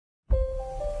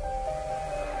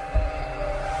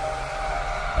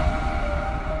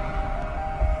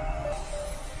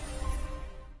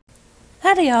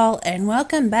Howdy y'all, and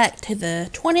welcome back to the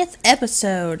 20th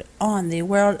episode on the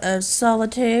world of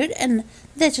Solitude, and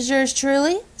this is yours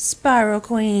truly, Spiral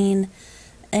Queen,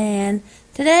 and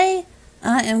today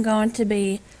I am going to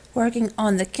be working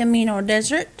on the Camino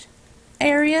Desert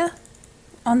area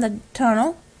on the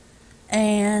tunnel,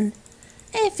 and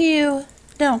if you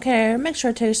don't care, make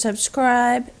sure to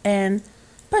subscribe and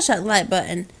push that like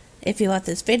button if you like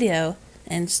this video,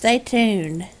 and stay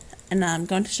tuned. And I'm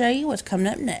going to show you what's coming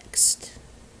up next.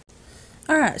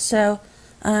 Alright, so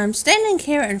I'm standing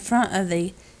here in front of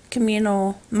the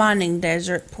communal mining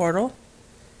desert portal,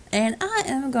 and I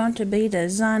am going to be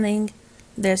designing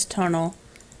this tunnel.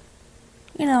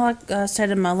 You know, like I said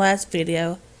in my last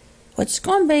video, which is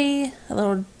going to be a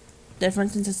little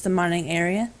different since it's the mining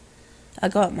area. I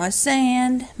got my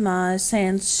sand, my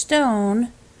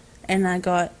sandstone, and I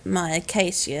got my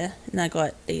acacia, and I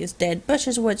got these dead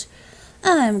bushes, which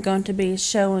I'm going to be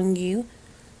showing you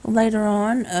later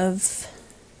on of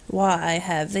why I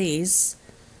have these.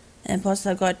 And plus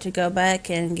I've got to go back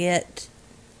and get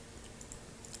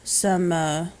some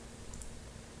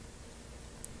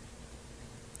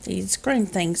these green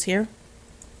things here.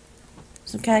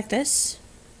 Some cactus.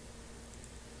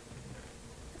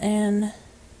 And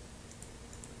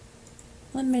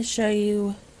let me show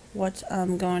you what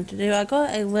I'm going to do. I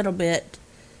got a little bit,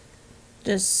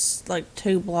 just like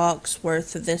 2 blocks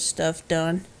worth of this stuff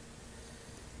done.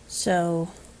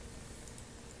 So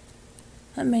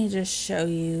let me just show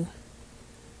you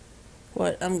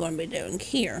what I'm going to be doing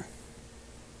here.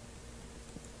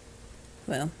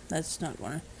 Well, that's not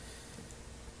going to,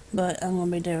 but I'm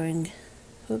going to be doing,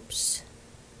 oops,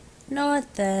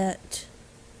 not that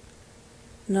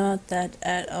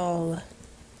at all.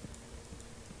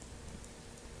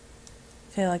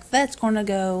 Okay, like that's going to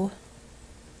go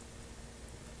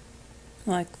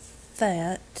like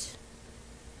that.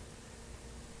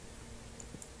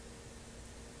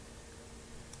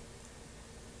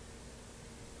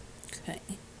 Okay.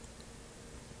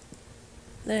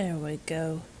 There we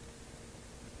go.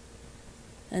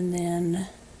 And then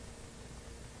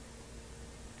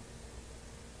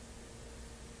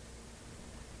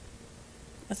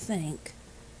I think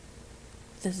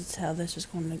this is how this is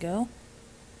going to go.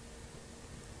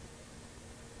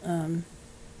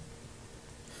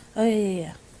 Oh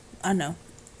yeah, I know.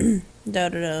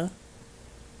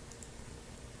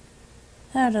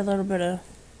 Had a little bit of,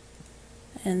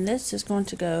 and this is going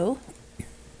to go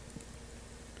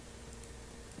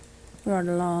right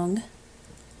along,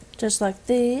 just like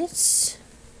this.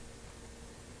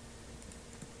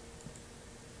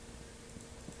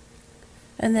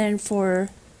 And then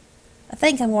I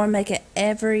think I'm going to make it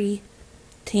every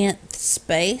 10th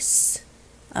space.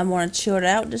 I'm going to chill it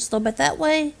out just a little bit that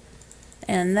way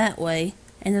and that way,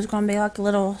 and there's going to be like a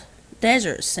little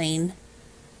desert scene,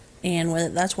 and with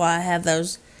it, that's why I have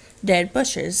those dead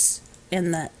bushes in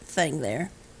that thing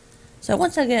there. So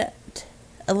once I get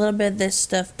a little bit of this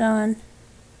stuff done,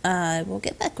 I will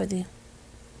get back with you.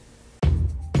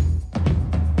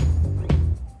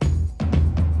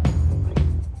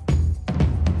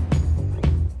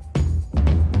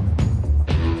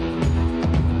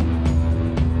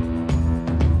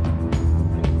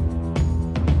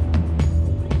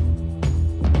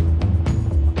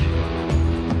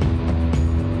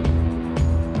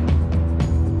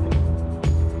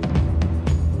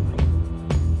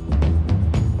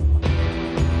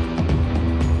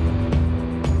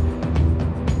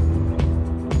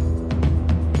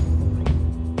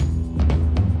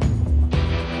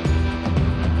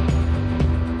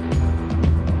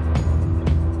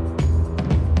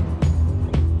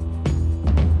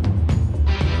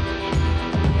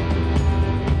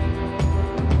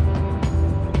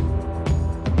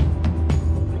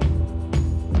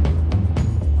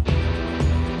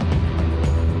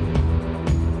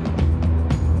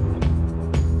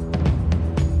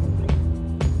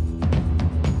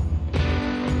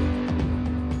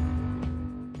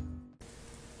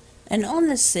 And on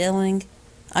the ceiling,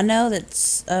 I know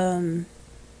that's this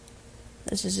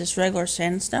is just regular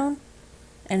sandstone,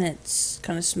 and it's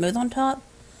kind of smooth on top,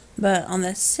 but on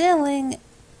the ceiling,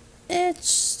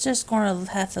 it's just going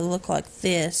to have to look like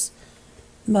this.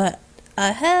 But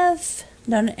I have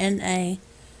done it in a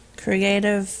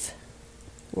creative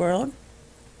world,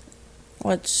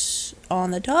 which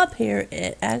on the top here,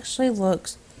 it actually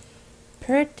looks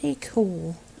pretty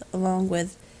cool, along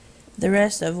with the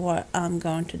rest of what I'm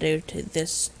going to do to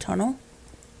this tunnel.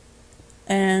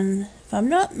 And if I'm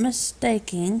not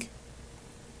mistaken,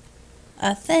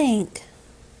 I think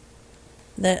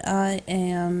that I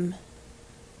am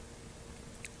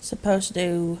supposed to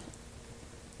do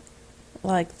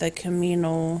like the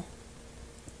communal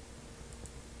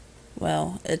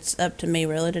well, it's up to me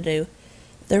really to do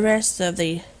the rest of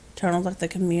the tunnels, like the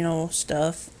communal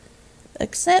stuff,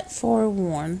 except for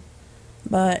one.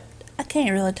 But I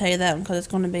can't really tell you that one because it's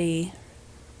going to be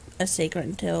a secret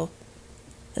until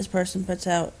this person puts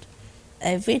out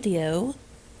a video.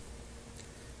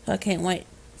 So I can't wait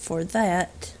for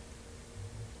that.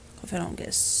 If I don't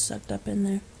get sucked up in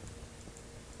there.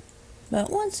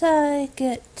 But once I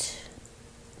get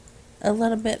a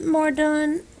little bit more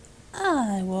done,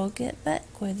 I will get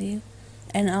back with you.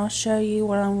 And I'll show you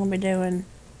what I'm going to be doing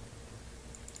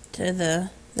to the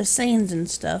scenes and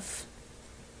stuff.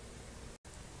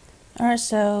 Alright,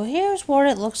 so here's what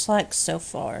it looks like so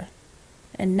far.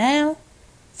 And now,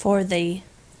 for the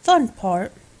fun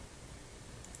part,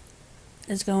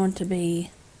 is going to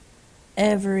be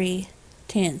every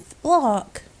 10th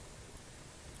block.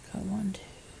 Go 1, 2,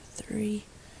 3,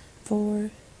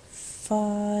 4,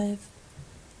 5,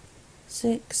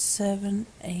 6, 7,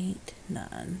 8,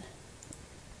 9.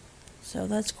 So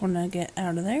that's going to get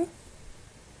out of there.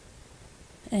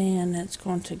 And it's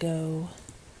going to go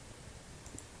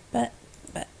back.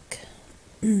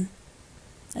 And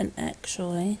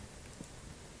actually,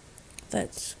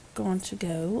 that's going to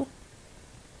go,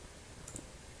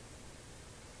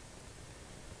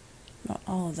 not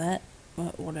all of that,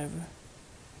 but whatever.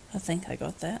 I think I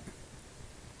got that.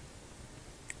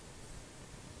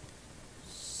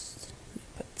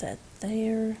 Put that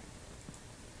there.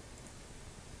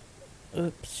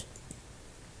 Oops.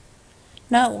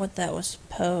 Not what that was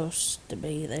supposed to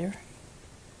be there.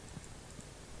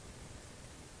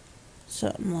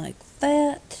 Something like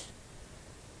that.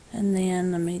 And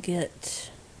then let me get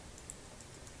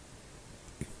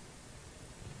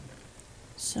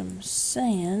some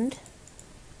sand.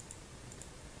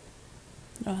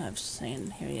 I don't have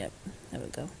sand here yet. There we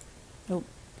go. Nope.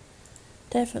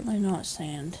 Definitely not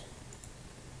sand.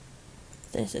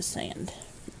 This is sand.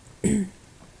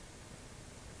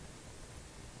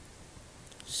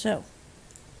 So.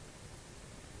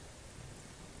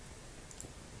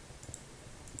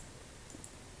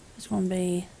 It's going to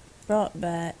be brought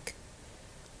back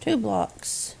 2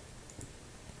 blocks.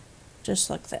 Just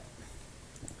like that.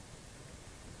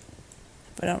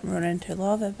 If I don't run into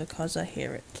lava because I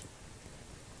hear it.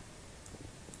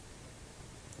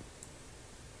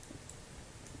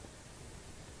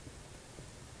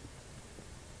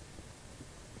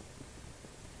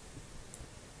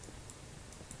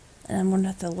 And I'm going to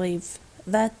have to leave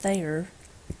that there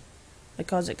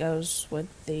because it goes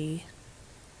with the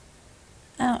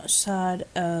outside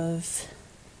of,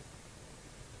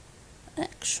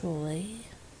 actually,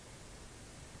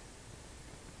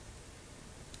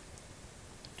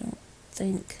 don't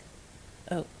think,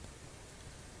 oh,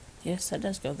 yes, that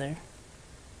does go there.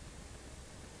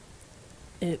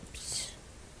 Oops.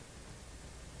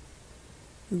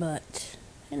 But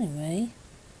anyway,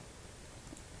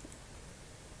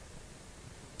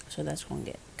 so that's going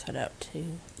to get cut out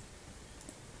too.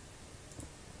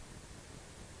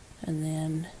 And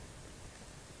then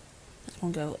it's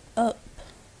going to go up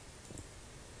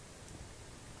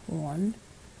 1,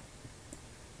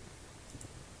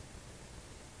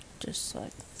 just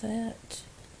like that.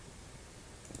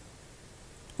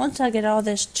 Once I get all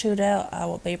this chewed out, I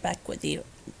will be back with you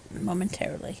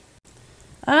momentarily.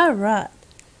 Alright,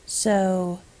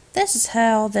 so this is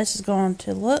how this is going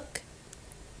to look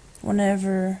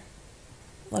whenever,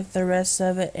 like the rest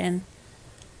of it, and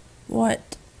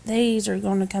what these are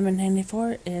going to come in handy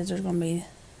for is there's going to be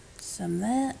some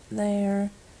that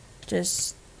there,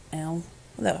 just,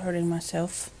 without hurting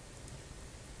myself.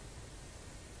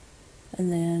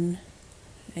 And then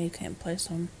you can't place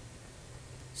them.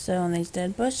 So, and these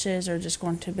dead bushes are just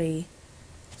going to be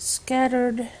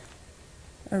scattered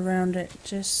around it,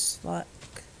 just like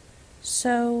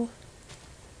so,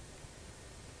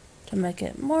 to make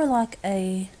it more like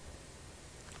a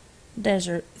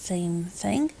desert theme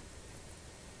thing.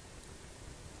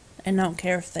 And don't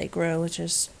care if they grow, it's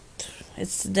just,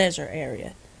 it's the desert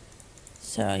area.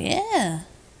 So yeah,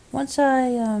 once I,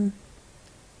 and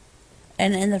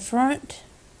in the front,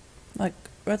 like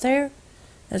right there,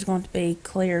 there's going to be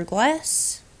clear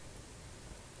glass.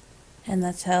 And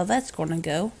that's how that's going to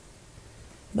go.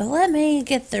 But let me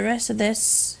get the rest of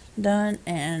this done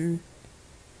and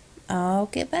I'll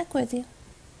get back with you.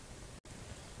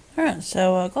 Alright,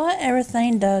 so I got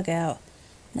everything dug out.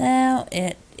 Now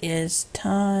it is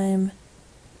time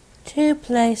to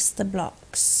place the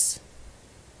blocks.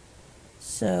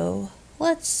 So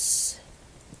let's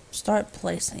start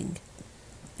placing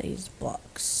these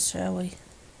blocks, shall we?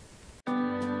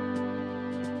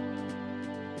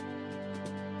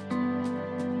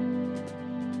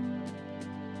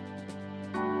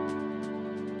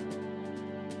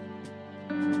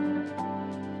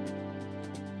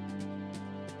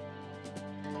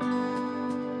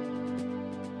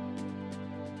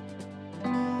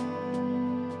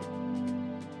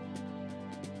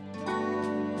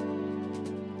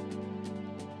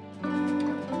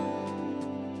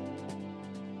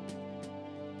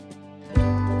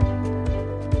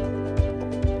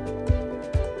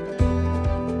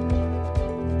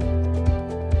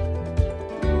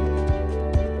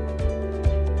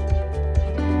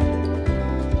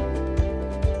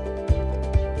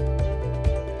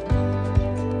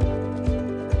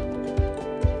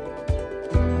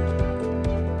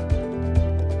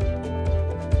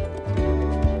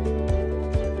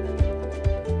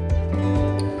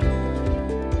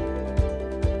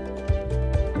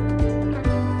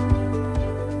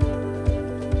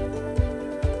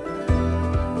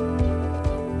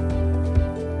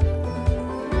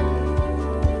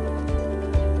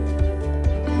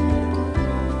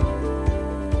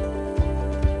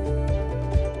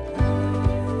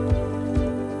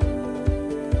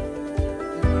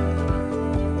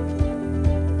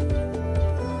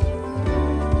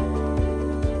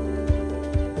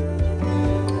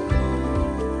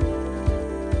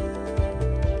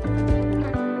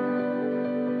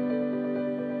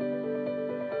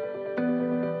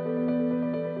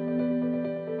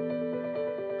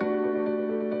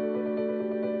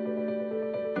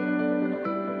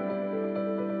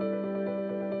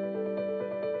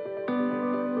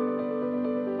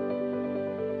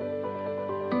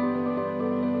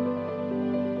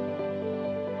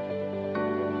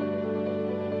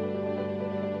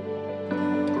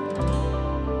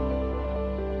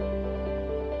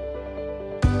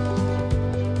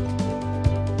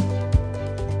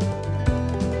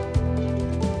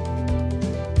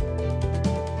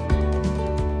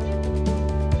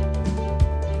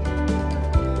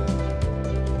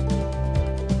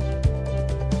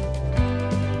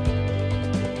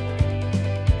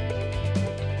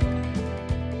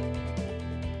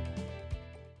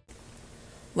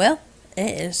 Well,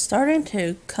 it is starting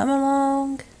to come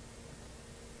along,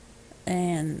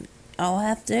 and all I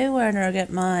have to do when I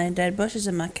get my dead bushes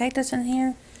and my cactus in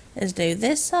here is do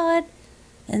this side,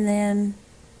 and then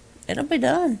it'll be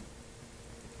done.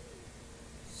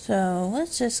 So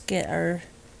let's just get our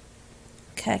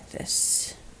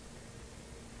cactus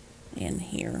in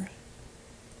here,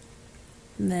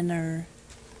 and then our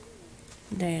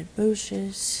dead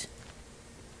bushes,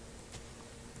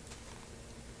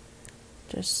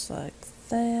 just like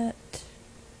that.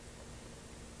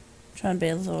 Trying to be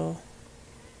a little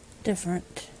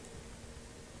different,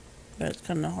 but it's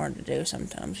kind of hard to do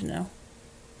sometimes, you know.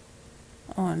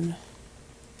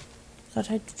 I'd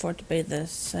hate for it to be the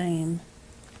same,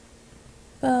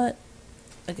 but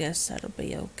I guess that'll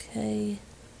be okay.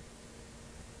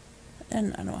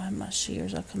 And I don't have my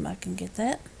shears. I'll come back and get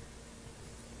that.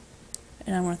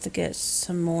 And I want to get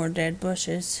some more dead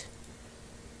bushes.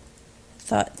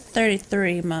 Thought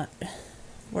 33 might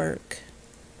work,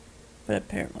 but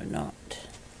apparently not.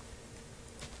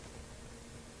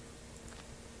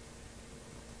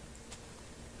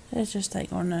 It's just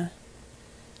like on a.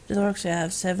 It looks like I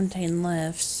have 17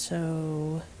 left,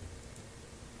 so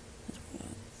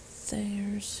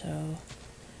there, so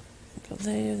go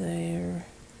there, there,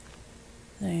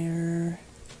 there,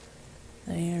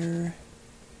 there,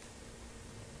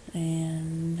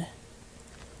 and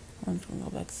one's gonna go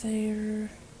back there,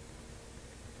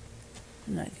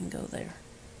 and I can go there.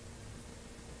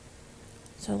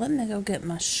 So let me go get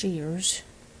my shears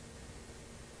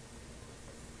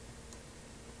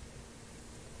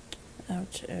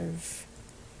out of,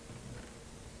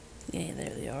 yeah, there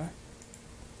they are.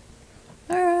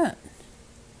 Alright.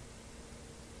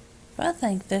 I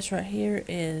think this right here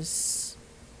is,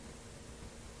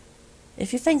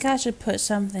 if you think I should put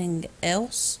something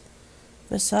else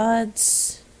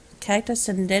besides cactus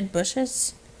and dead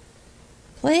bushes,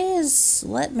 please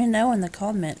let me know in the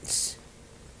comments.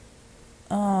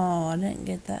 Oh, I didn't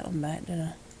get that one back, did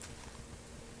I?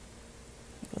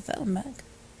 Put that one back.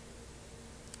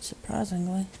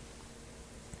 Surprisingly.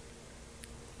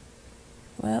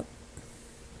 Well.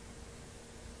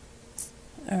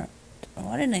 Alright. Oh,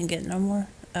 I didn't get no more.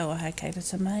 Oh, I had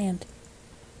cactus in my hand.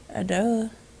 Duh.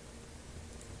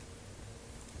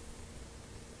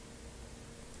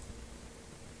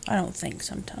 I don't think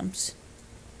sometimes.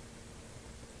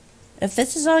 If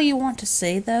this is all you want to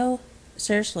see, though,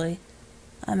 seriously,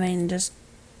 I mean, just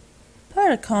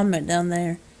put a comment down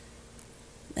there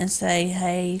and say,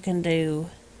 hey, you can do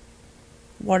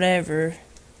whatever.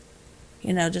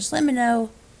 You know, just let me know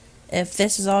if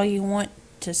this is all you want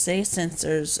to see, since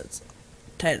there's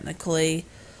technically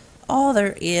all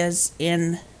there is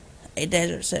in a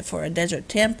desert, except for a desert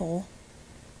temple,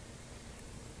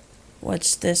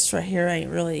 which this right here ain't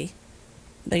really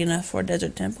big enough for a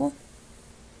desert temple.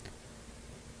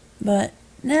 But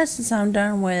now, since I'm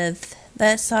done with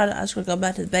that side, I'm just going to go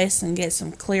back to the base and get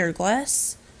some clear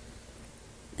glass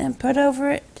and put over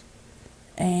it,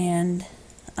 and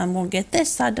I'm going to get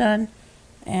this side done,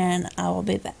 and I will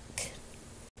be back.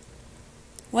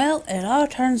 Well, it all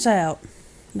turns out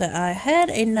that I had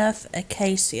enough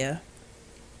acacia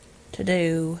to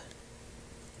do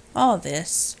all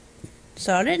this,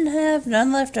 so I didn't have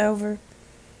none left over.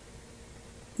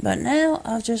 But now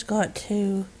I've just got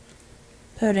to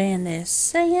put in this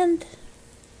sand,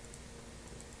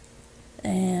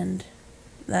 and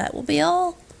that will be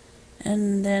all.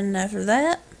 And then after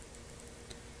that,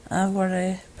 I've got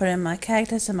to put in my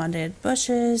cactus and my dead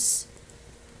bushes,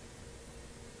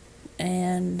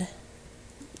 and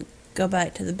go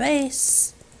back to the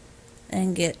base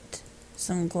and get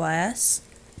some glass,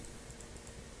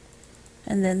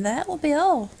 and then that will be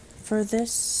all for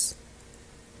this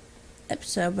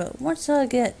episode. But once I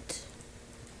get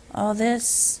all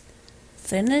this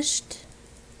finished,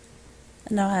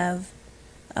 and I'll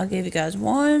give you guys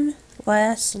one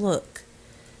last look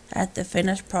at the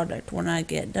finished product when I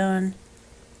get done.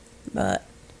 But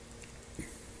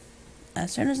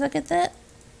as soon as I get that,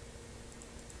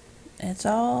 it's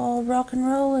all rock and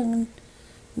roll and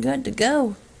good to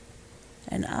go.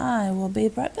 And I will be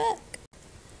right back.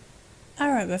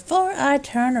 Alright, before I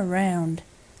turn around,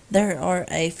 there are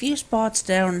a few spots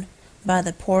down by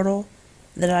the portal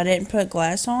that I didn't put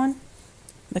glass on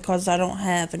because I don't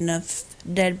have enough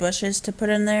dead bushes to put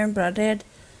in there, but I did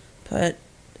put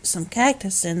some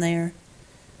cactus in there.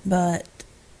 But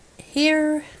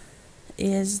here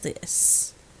is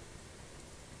this.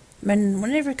 I mean,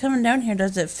 whenever you're coming down here,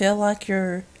 does it feel like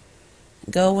you're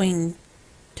going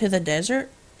to the desert?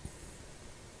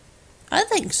 I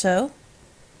think so.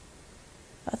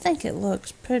 I think it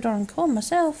looks pretty darn cool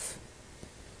myself.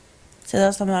 So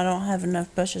that's why I don't have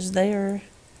enough bushes there.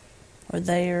 or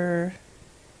there.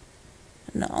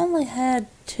 And I only had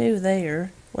 2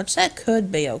 there, which that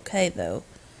could be okay though,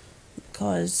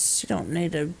 because you don't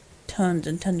need tons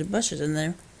and tons of bushes in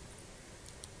there.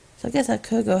 So I guess I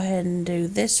could go ahead and do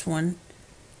this one.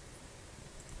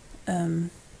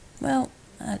 Well,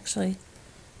 actually,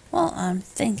 while I'm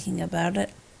thinking about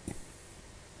it,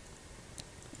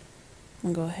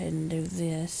 I'm gonna go ahead and do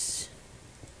this.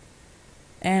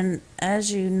 And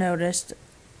as you noticed,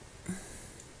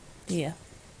 yeah,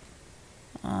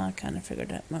 I kind of figured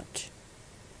that much.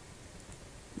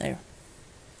 There.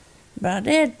 But I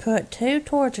did put 2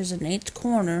 torches in each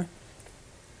corner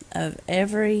of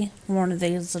every one of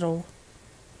these little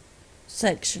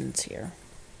sections here.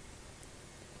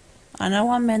 I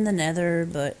know I'm in the nether,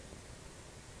 but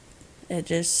it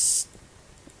just,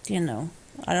 you know,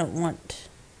 I don't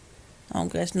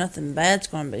guess nothing bad's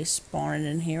gonna be spawning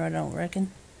in here, I don't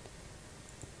reckon.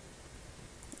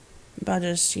 But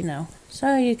just, you know,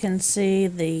 so you can see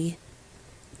the,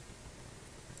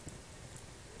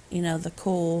 you know, the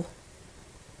cool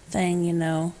thing, you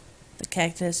know, the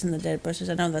cactus and the dead bushes.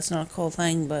 I know that's not a cool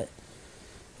thing, but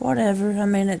whatever. I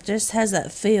mean, it just has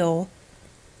that feel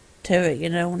to it, you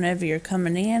know, whenever you're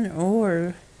coming in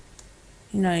or,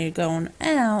 you know, you're going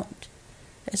out.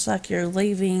 It's like you're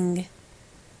leaving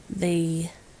the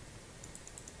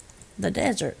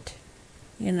desert,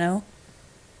 you know.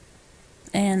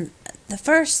 And the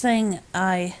first thing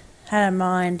I had in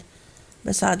mind,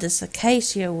 besides this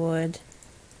acacia wood,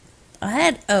 I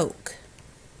had oak.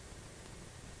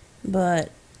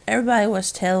 But everybody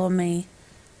was telling me,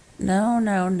 no,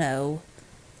 no, no,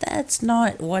 that's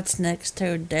not what's next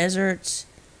to deserts.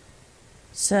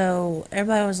 So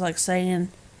everybody was like saying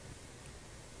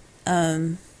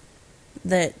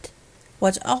that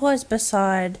what's always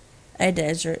beside a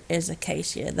desert is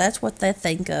acacia. That's what they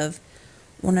think of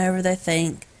whenever they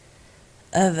think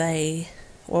of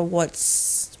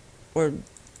or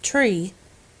tree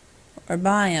or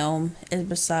biome is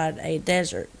beside a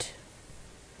desert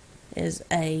is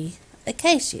a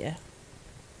acacia.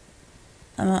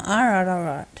 I'm like,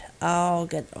 alright, I'll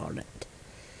get on it.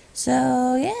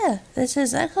 So yeah, this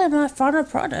is actually my final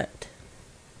product.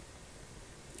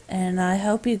 And I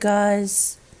hope you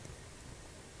guys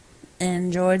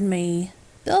enjoyed me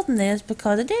building this,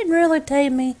 because it didn't really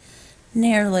take me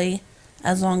nearly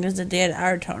as long as it did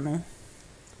our tunnel.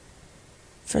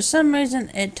 For some reason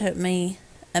it took me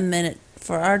a minute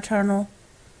for our tunnel,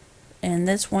 and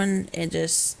this one it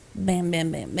just bam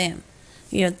bam bam bam.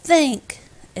 You'd think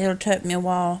it'll take me a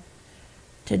while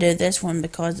to do this one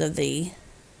because of the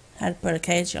had to put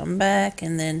acacia on the back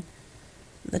and then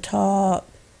the top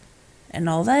and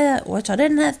all that, which I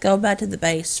didn't have to go back to the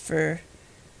base for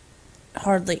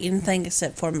hardly anything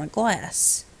except for my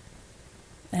glass.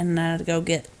 And I had to go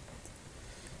get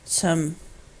some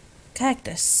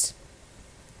cactus.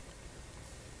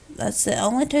 That's the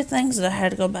only 2 things that I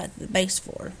had to go back to the base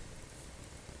for.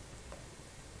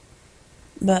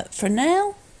 But for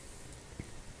now,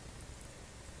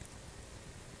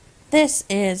 this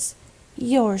is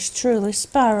yours truly,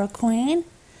 Spiral Queen.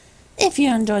 If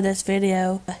you enjoyed this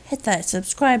video, hit that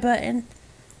subscribe button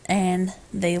and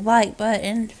the like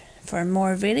button for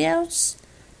more videos,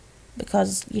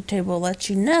 because YouTube will let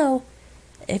you know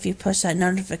if you push that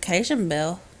notification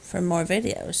bell for more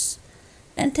videos.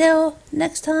 Until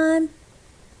next time,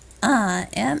 I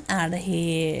am out of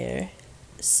here.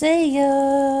 See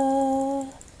ya.